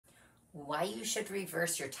Why you should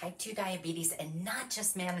reverse your type 2 diabetes and not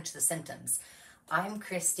just manage the symptoms. I'm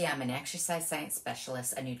Christy. I'm an exercise science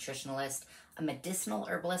specialist, a nutritionalist, a medicinal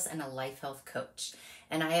herbalist, and a life health coach.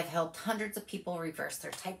 And I have helped hundreds of people reverse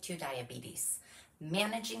their type 2 diabetes.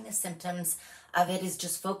 Managing the symptoms of it is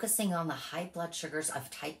just focusing on the high blood sugars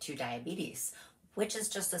of type 2 diabetes, which is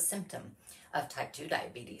just a symptom of type 2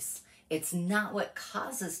 diabetes. It's not what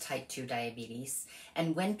causes type 2 diabetes.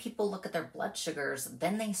 And when people look at their blood sugars,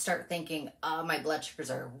 then they start thinking, oh, my blood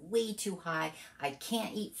sugars are way too high. I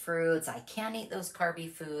can't eat fruits. I can't eat those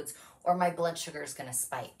carby foods, or my blood sugar is going to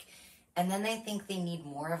spike. And then they think they need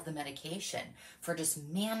more of the medication for just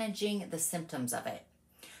managing the symptoms of it.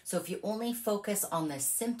 So if you only focus on the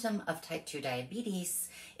symptom of type 2 diabetes,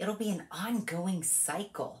 it'll be an ongoing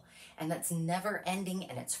cycle. And that's never ending,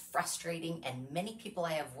 and it's frustrating. And many people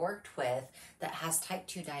I have worked with that has type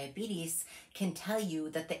 2 diabetes can tell you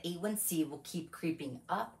that the A1C will keep creeping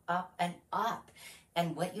up, up, and up.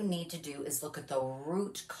 And what you need to do is look at the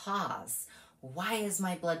root cause. Why is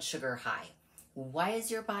my blood sugar high? Why is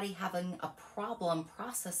your body having a problem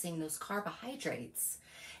processing those carbohydrates?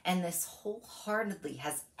 And this wholeheartedly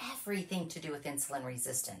has everything to do with insulin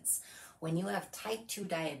resistance. When you have type 2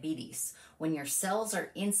 diabetes, when your cells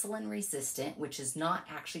are insulin resistant, which is not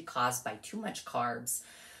actually caused by too much carbs,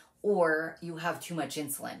 or you have too much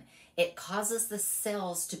insulin, it causes the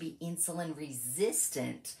cells to be insulin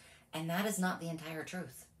resistant, and that is not the entire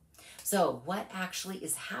truth. So what actually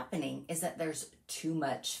is happening is that there's too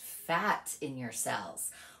much fat in your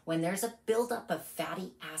cells. When there's a buildup of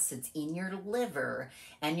fatty acids in your liver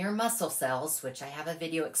and your muscle cells, which I have a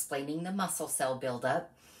video explaining the muscle cell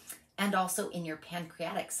buildup, and also in your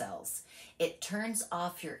pancreatic cells, it turns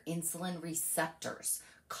off your insulin receptors,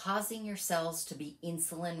 causing your cells to be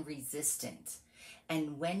insulin resistant.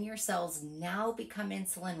 And when your cells now become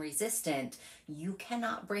insulin resistant, you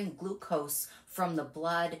cannot bring glucose from the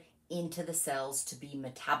blood into the cells to be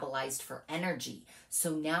metabolized for energy.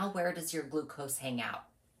 So now where does your glucose hang out?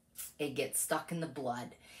 It gets stuck in the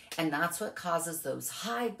blood. And that's what causes those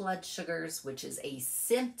high blood sugars, which is a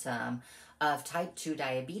symptom of type 2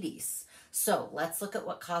 diabetes. So let's look at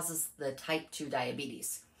what causes the type 2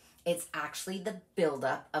 diabetes. It's actually the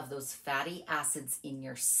buildup of those fatty acids in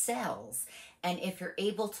your cells. And if you're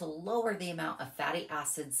able to lower the amount of fatty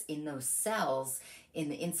acids in those cells, in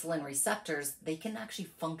the insulin receptors, they can actually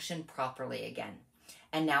function properly again.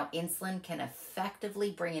 And now insulin can effectively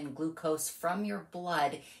bring in glucose from your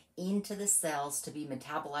blood into the cells to be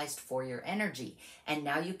metabolized for your energy. And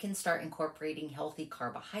now you can start incorporating healthy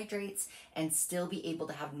carbohydrates and still be able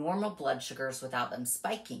to have normal blood sugars without them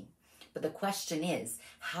spiking. But the question is,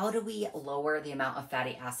 how do we lower the amount of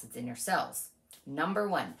fatty acids in your cells? Number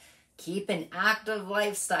one, keep an active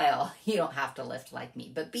lifestyle. You don't have to lift like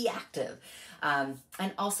me, but be active. And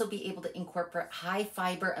also be able to incorporate high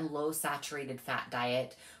fiber and low saturated fat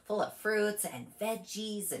diet full of fruits and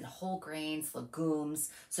veggies and whole grains, legumes.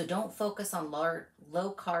 So don't focus on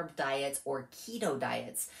low carb diets or keto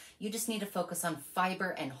diets. You just need to focus on fiber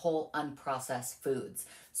and whole unprocessed foods.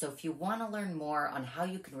 So if you want to learn more on how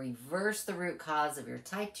you can reverse the root cause of your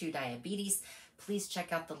type 2 diabetes, please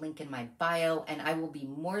check out the link in my bio, and I will be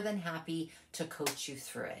more than happy to coach you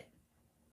through it.